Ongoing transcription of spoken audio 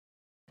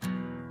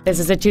This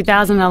is a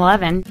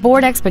 2011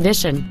 Ford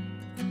Expedition.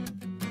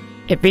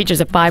 It features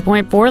a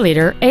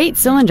 5.4-liter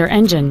 8-cylinder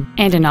engine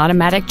and an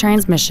automatic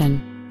transmission.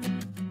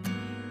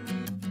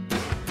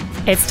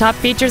 Its top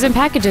features and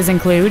packages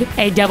include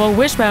a double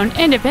wishbone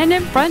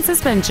independent front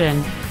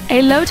suspension,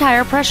 a low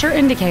tire pressure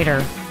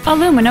indicator,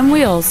 aluminum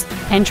wheels,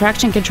 and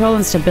traction control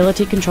and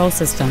stability control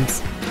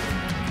systems.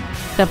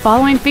 The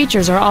following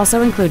features are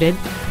also included: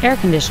 air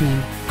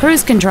conditioning,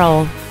 cruise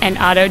control, an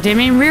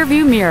auto-dimming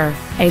rearview mirror,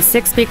 a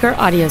 6-speaker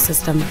audio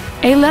system,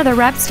 a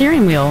leather-wrapped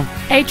steering wheel,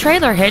 a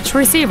trailer hitch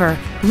receiver,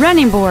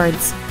 running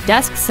boards,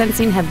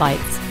 dusk-sensing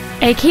headlights,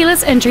 a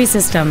keyless entry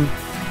system,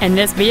 and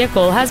this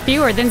vehicle has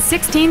fewer than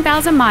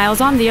 16,000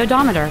 miles on the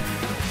odometer.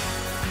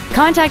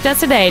 Contact us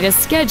today to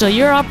schedule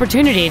your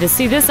opportunity to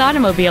see this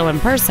automobile in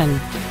person.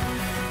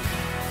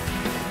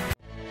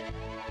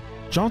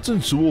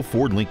 Johnson Sewell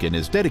Ford Lincoln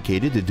is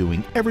dedicated to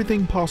doing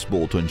everything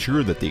possible to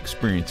ensure that the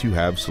experience you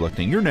have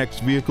selecting your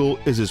next vehicle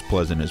is as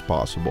pleasant as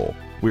possible.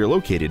 We are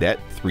located at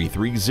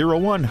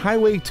 3301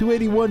 Highway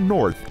 281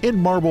 North in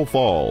Marble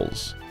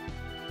Falls.